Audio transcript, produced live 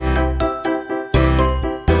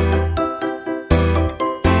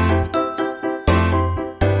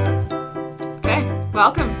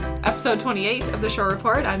Welcome. Episode 28 of the Shore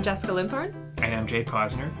Report. I'm Jessica Linthorne. And I'm Jay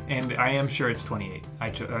Posner, and I am sure it's 28. I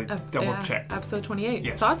double-checked. Episode 28.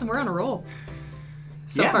 Yes. It's awesome. We're on a roll.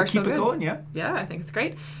 So yeah, far, keep so good. it going, yeah. Yeah, I think it's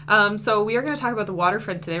great. So we are going to talk about the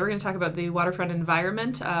waterfront today. We're going to talk about the waterfront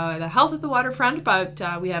environment, the health of the waterfront, but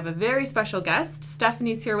we have a very special guest.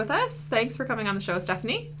 Stephanie's here with us. Thanks for coming on the show,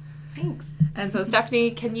 Stephanie. Thanks. And so,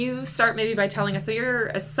 Stephanie, can you start maybe by telling us, so you're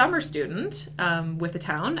a summer student with the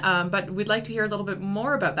town, but we'd like to hear a little bit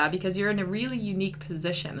more about that because you're in a really unique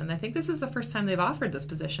position, and I think this is the first time they've offered this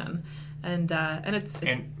position, and it's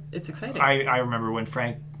exciting. I remember when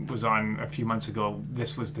Frank was on a few months ago,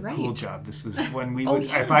 this was the cool job. This was when we would,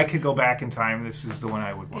 if I could go back in time, this is the one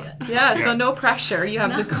I would want. Yeah, so no pressure. You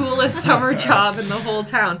have the coolest summer job in the whole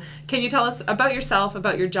town. Can you tell us about yourself,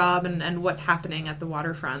 about your job, and what's happening at the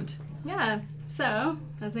waterfront? Yeah, so,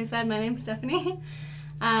 as I said, my name's Stephanie,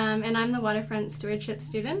 and I'm the waterfront stewardship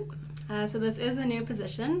student. So this is a new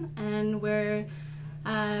position, and we're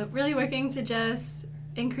really working to just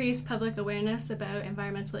increase public awareness about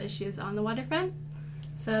environmental issues on the waterfront.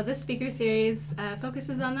 So this speaker series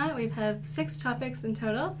focuses on that. We have 6 topics in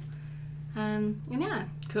total, and yeah.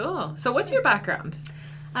 Cool. So what's your background?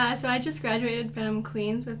 So I just graduated from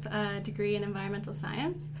Queen's with a degree in environmental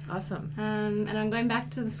science. Awesome. And I'm going back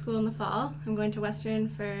to the school in the fall. I'm going to Western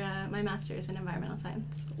for my master's in environmental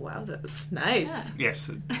science. Wowzers. Nice. Yeah. Yes.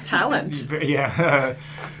 Talent. Yeah.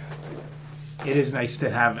 It is nice to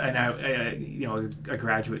have a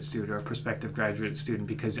graduate student or a prospective graduate student,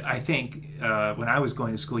 because I think when I was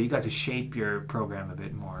going to school, you got to shape your program a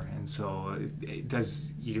bit more. And so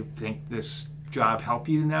does you think this job help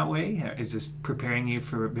you in that way? Is this preparing you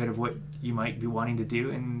for a bit of what you might be wanting to do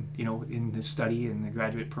in the study in the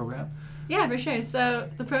graduate program? Yeah, for sure. So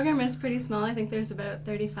the program is pretty small. I think there's about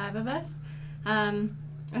 35 of us. And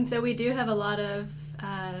so we do have a lot of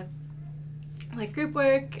group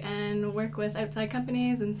work and work with outside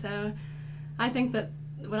companies. And so I think that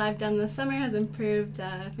what I've done this summer has improved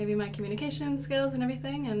maybe my communication skills and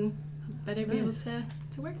everything, and better be able to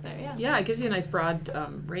work there. Yeah, it gives you a nice broad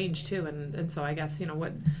range too, and so I guess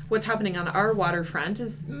what's happening on our waterfront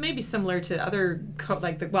is maybe similar to other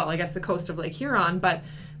the coast of Lake Huron, but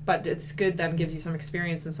it's good, then gives you some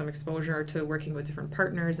experience and some exposure to working with different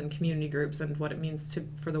partners and community groups and what it means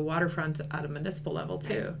for the waterfront at a municipal level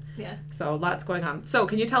too. Right. Yeah. So lots going on. So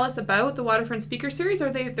can you tell us about the Waterfront Speaker Series?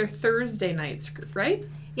 They're Thursday nights, right?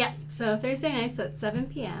 Yeah. So Thursday nights at 7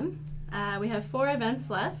 p.m. We have 4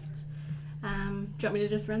 events left. Do you want me to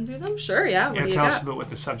just run through them? Sure, yeah. Tell us about what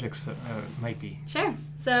the subjects might be. Sure.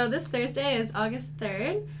 So this Thursday is August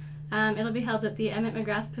 3rd. It'll be held at the Emmett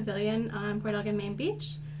McGrath Pavilion on Port Elgin Main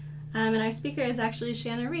Beach. And our speaker is actually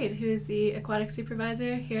Shanna Reed, who's the aquatic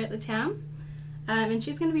supervisor here at the town. And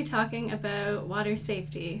she's going to be talking about water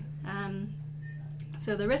safety.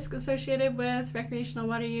 So the risks associated with recreational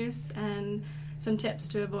water use and some tips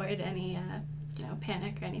to avoid any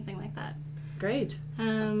panic or anything like that. Great.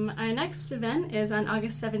 Our next event is on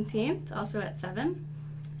August 17th, also at 7,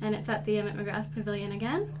 and it's at the Emmett McGrath Pavilion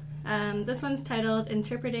again. This one's titled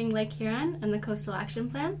Interpreting Lake Huron and the Coastal Action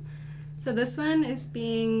Plan. So this one is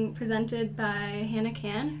being presented by Hannah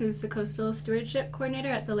Can, who's the Coastal Stewardship Coordinator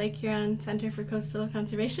at the Lake Huron Center for Coastal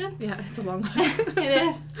Conservation. Yeah, it's a long one. It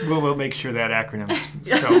is. We'll make sure that acronym's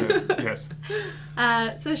spelled out. Yes.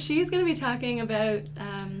 So she's going to be talking about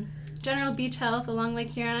general beach health along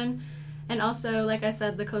Lake Huron, and also, like I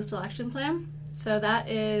said, the Coastal Action Plan. So that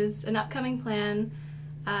is an upcoming plan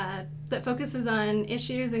that focuses on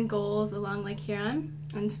issues and goals along Lake Huron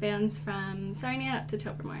and spans from Sarnia up to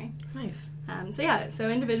Tobermory. Nice. So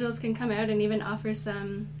individuals can come out and even offer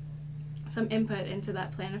some input into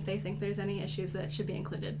that plan if they think there's any issues that should be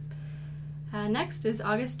included. Next is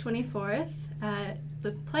August 24th,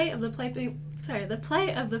 the play of the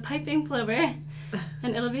piping plover,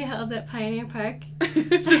 and it'll be held at Pioneer Park.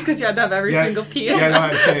 Just because you had to have every single P. Yeah, no,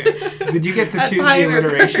 I say. Did you get to choose the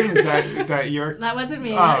alliteration? Is that your? That wasn't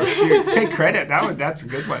me. Oh, take credit. That's a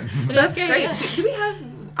good one. That's great. Yeah. Do we have?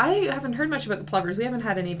 I haven't heard much about the plovers. We haven't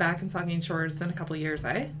had any back in Saugeen Shores in a couple of years,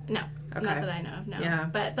 eh? No, okay. Not that I know of. No. Yeah.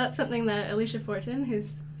 But that's something that Alicia Fortin, who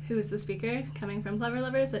is the speaker coming from Plover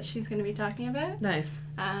Lovers, that she's going to be talking about. Nice.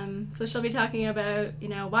 So she'll be talking about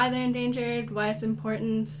why they're endangered, why it's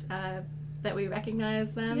important that we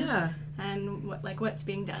recognize them. Yeah. And what's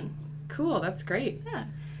being done. Cool. That's great. Yeah.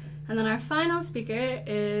 And then our final speaker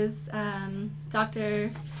is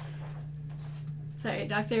Dr.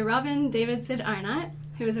 Robin Davidson Arnott,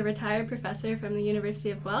 who is a retired professor from the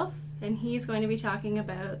University of Guelph, and he's going to be talking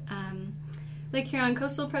about Lake Huron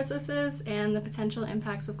coastal processes and the potential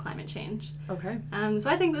impacts of climate change. Okay. So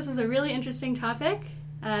I think this is a really interesting topic.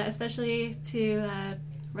 especially to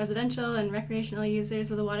residential and recreational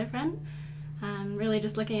users of the waterfront. Really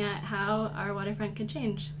just looking at how our waterfront could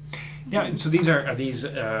change. Yeah, and so these are these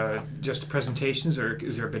just presentations, or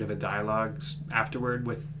is there a bit of a dialogue afterward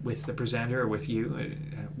with the presenter or with you?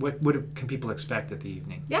 What can people expect at the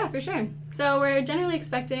evening? Yeah, for sure. So we're generally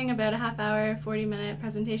expecting about a half hour, 40-minute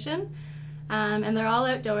presentation, and they're all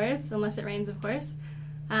outdoors, unless it rains, of course.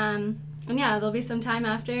 And yeah, there'll be some time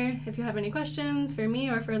after. If you have any questions for me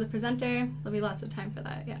or for the presenter, there'll be lots of time for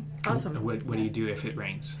that, yeah. Awesome. What do you do if it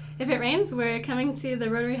rains? If it rains, we're coming to the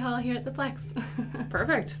Rotary Hall here at the Plex.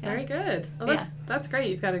 Perfect. Yeah. Very good. Well, that's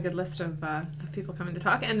great. You've got a good list of people coming to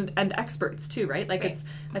talk, and experts too, right? Like Right.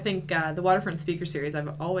 I think the Waterfront Speaker Series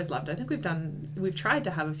I've always loved. I think we've tried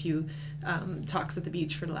to have a few talks at the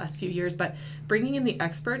beach for the last few years, but bringing in the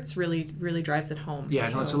experts really drives it home. Yeah,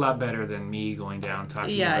 no, it's a lot better than me going down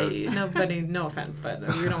talking about... No offense, but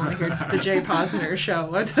we don't want to hear the Jay Posner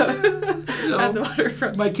show at the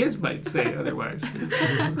Waterfront. My kids might say otherwise.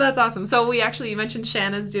 That's awesome. So you mentioned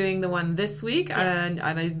Shanna's doing the one this week, Yes. and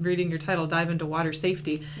I'm reading your title, Dive into Water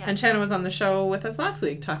Safety. Yes. And Shanna was on the show with us last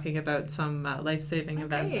week talking about some life-saving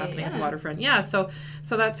events happening at the Waterfront. Yeah, so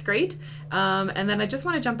that's great. And then I just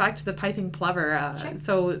want to jump back to the piping plover. Sure.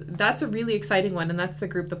 So that's a really exciting one, and that's the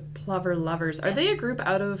group, the Plover Lovers. Are they a group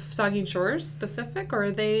out of Saugeen Shores specific, or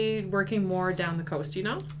are they working more down the coast, you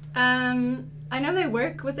know? I know they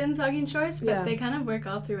work within Saugeen Shores, but Yeah. they kind of work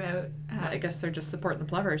all throughout. I guess they're just supporting the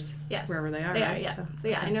plovers Yes, wherever they are. They right? are, yeah. So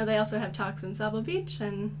yeah, I know they also have talks in Sable Beach,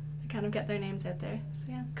 and they kind of get their names out there. So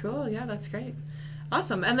yeah. Cool, yeah, that's great.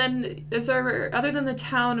 Awesome. And then is there, other than the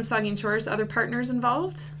town of Saugeen Shores, other partners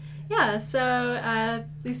involved? Yeah, so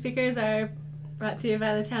these speakers are brought to you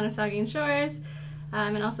by the town of Saugeen Shores,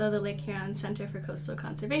 and also the Lake Huron Center for Coastal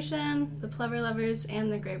Conservation, the Plover Lovers, and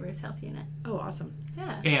the Grey Bruce Health Unit. Oh, awesome.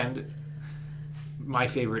 Yeah. And my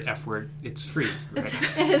favorite F word, it's free, right?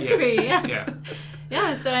 It is free, yeah. Yeah.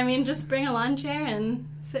 Yeah, so I mean, just bring a lawn chair and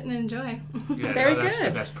sit and enjoy. Yeah, Very that's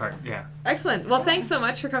good. the best part, yeah. Excellent. Well, thanks so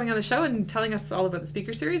much for coming on the show and telling us all about the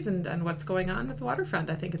speaker series and what's going on at the Waterfront.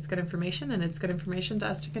 I think it's good information, and it's good information to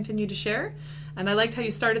us to continue to share. And I liked how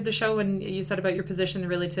you started the show when you said about your position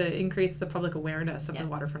really to increase the public awareness of the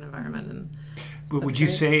waterfront environment. And But would that's you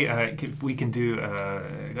great. say, if we can do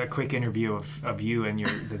a quick interview of you and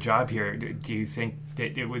the job here, do you think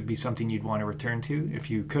that it would be something you'd want to return to if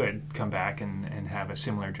you could come back and have a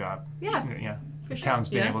similar job? Yeah. Yeah. For The sure. town's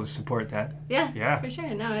been Yeah. able to support that. Yeah, Yeah. for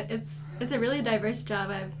sure. No, it's a really diverse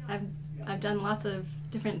job. I've done lots of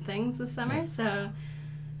different things this summer, Yeah. so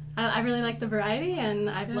I really like the variety, and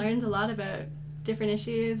I've learned a lot about different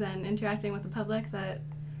issues and interacting with the public that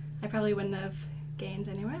I probably wouldn't have gained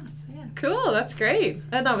anywhere else. So, yeah. cool, that's great.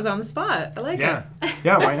 And that was on the spot. I like Yeah. it.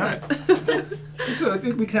 Yeah, why not? Excellent. So I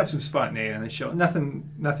think we can have some spontaneity on the show. Nothing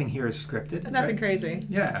here is scripted. Nothing right? crazy.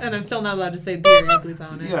 Yeah. And I'm still not allowed to say beer, I believe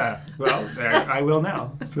on it. Yeah. Well, I will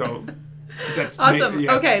now. So that's Awesome.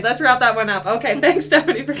 yes. Okay, let's wrap that one up. Okay, thanks,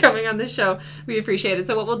 Stephanie, for coming on this show. We appreciate it.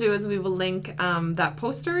 So what we'll do is we will link that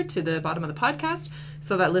poster to the bottom of the podcast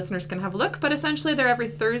so that listeners can have a look. But essentially, they're every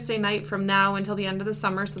Thursday night from now until the end of the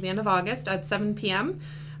summer, so the end of August at 7 p.m.,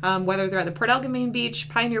 whether they're at the Port Elgin Main Beach,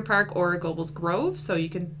 Pioneer Park, or Goebels Grove. So you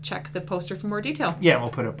can check the poster for more detail. Yeah, we'll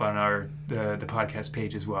put up on the podcast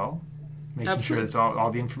page as well, making sure Absolutely. that's all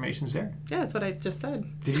the information's there. Yeah, that's what I just said.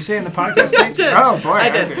 Did you say on the podcast I page? did. Oh boy, I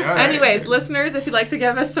did. okay, all right. Anyways, listeners, if you'd like to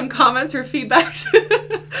give us some comments or feedbacks,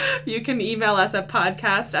 you can email us at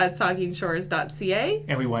podcast@saugeenshores.ca.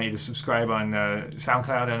 And we want you to subscribe on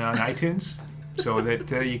SoundCloud and on iTunes, so that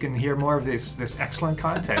you can hear more of this excellent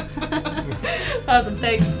content. Awesome.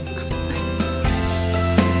 Thanks.